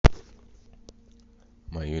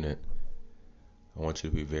My unit, I want you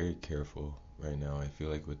to be very careful right now. I feel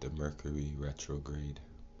like with the Mercury retrograde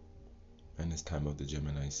and this time of the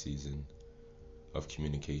Gemini season of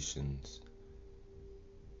communications,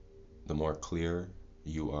 the more clear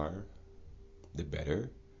you are, the better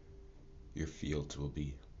your fields will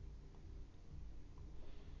be.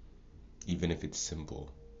 Even if it's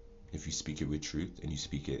simple, if you speak it with truth and you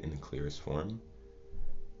speak it in the clearest form,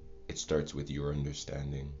 it starts with your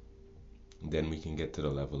understanding. Then we can get to the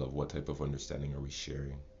level of what type of understanding are we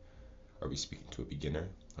sharing. Are we speaking to a beginner?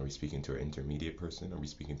 Are we speaking to an intermediate person? Are we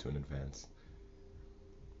speaking to an advanced?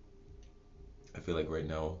 I feel like right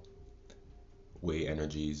now, way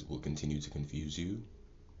energies will continue to confuse you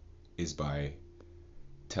is by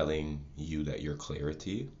telling you that your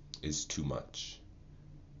clarity is too much.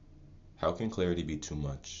 How can clarity be too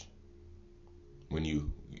much? When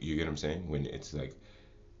you get what I'm saying? When it's like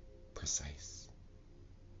precise,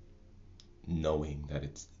 knowing that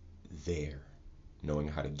it's there, knowing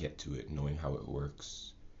how to get to it, knowing how it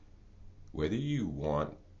works. Whether you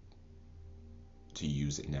want to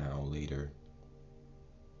use it now, later,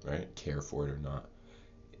 right? Care for it or not.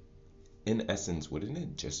 In essence, wouldn't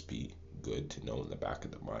it just be good to know in the back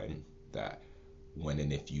of the mind that when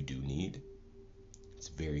and if you do need, it's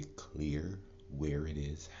very clear where it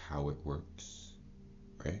is, how it works,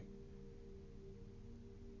 right?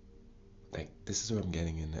 Like, this is what I'm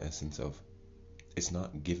getting in the essence of it's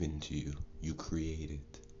not given to you, you create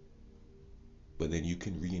it. But then you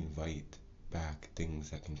can re-invite back things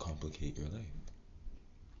that can complicate your life.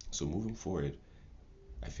 So moving forward,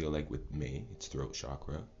 I feel like with May, it's throat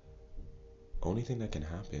chakra. Only thing that can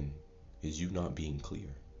happen is you not being clear.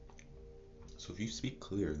 So if you speak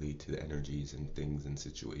clearly to the energies and things and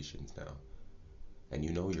situations now, and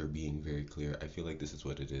you know you're being very clear, I feel like this is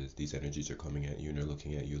what it is. These energies are coming at you and they're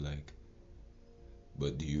looking at you like,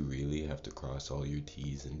 but do you really have to cross all your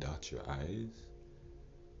T's and dot your I's?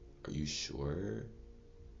 Are you sure?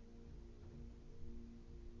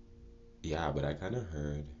 Yeah, but I kind of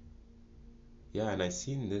heard. Yeah, and I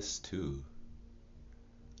seen this too.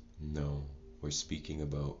 No, we're speaking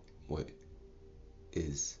about what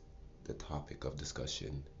is the topic of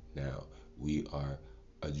discussion now. We are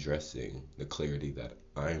addressing the clarity that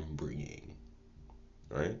I'm bringing,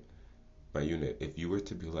 right? My unit, if you were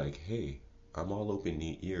to be like, hey, I'm all open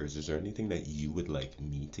ears, is there anything that you would like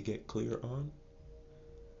me to get clear on?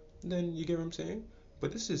 Then you get what I'm saying?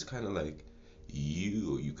 But this is kind of like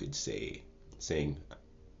you could say, saying,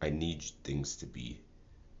 I need things to be,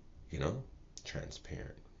 you know,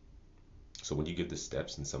 transparent. So when you give the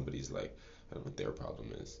steps and somebody's like, I don't know what their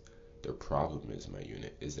problem is. Their problem is, my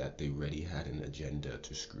unit, is that they already had an agenda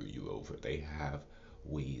to screw you over. They have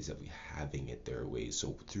ways of having it their ways.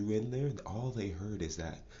 So through in there, all they heard is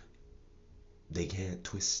that they can't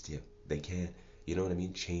twist it. They can't, you know what I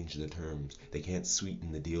mean, change the terms. They can't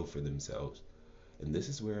sweeten the deal for themselves. And this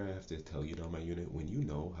is where I have to tell you now, my unit, when you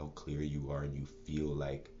know how clear you are and you feel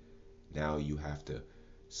like now you have to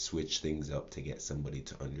switch things up to get somebody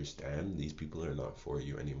to understand, these people are not for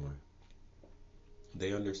you anymore.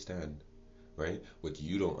 They understand, right? What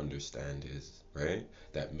you don't understand is, right,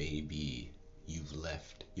 that maybe you've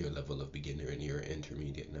left your level of beginner and you're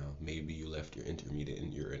intermediate now. Maybe you left your intermediate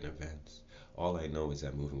and you're in advanced. All I know is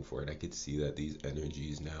that moving forward, I could see that these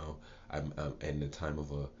energies now, I'm in the time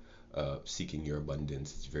of seeking your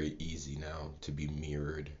abundance. It's very easy now to be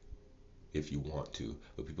mirrored if you want to,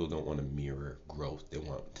 but people don't want to mirror growth. They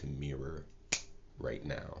want to mirror right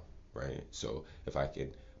now, right? So if I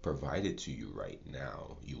can provide it to you right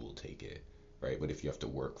now, you will take it, right? But if you have to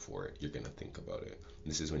work for it, you're gonna think about it.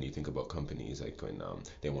 This is when you think about companies, like when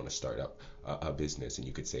they want to start up a business, and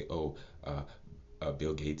you could say, oh,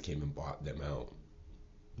 Bill Gates came and bought them out.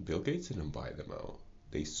 Bill Gates didn't buy them out;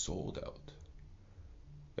 they sold out.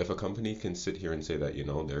 If a company can sit here and say that, you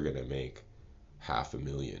know, they're gonna make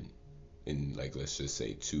 500,000 in, like, let's just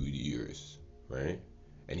say 2 years, right?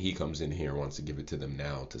 And he comes in here and wants to give it to them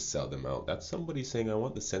now to sell them out. That's somebody saying, I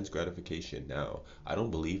want the sense gratification now. I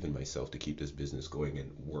don't believe in myself to keep this business going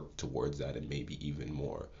and work towards that and maybe even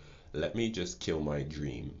more. Let me just kill my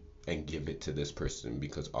dream and give it to this person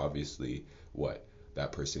because obviously what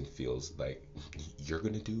that person feels like you're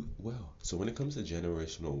going to do well. So when it comes to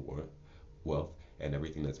generational wealth and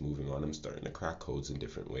everything that's moving on, I'm starting to crack codes in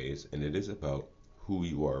different ways. And it is about who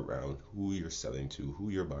you are around, who you're selling to, who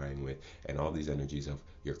you're buying with, and all these energies of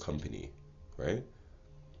your company, right?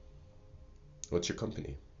 What's your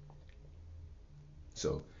company?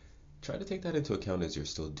 So try to take that into account as you're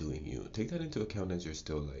still doing you. Take that into account as you're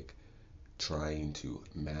still like trying to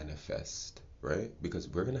manifest, right? Because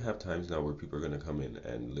we're gonna have times now where people are gonna come in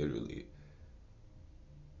and literally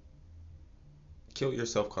kill your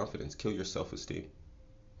self-confidence, kill your self-esteem,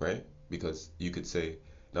 right? Because you could say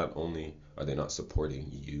not only are they not supporting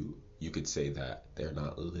you, you could say that they're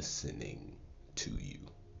not listening to you.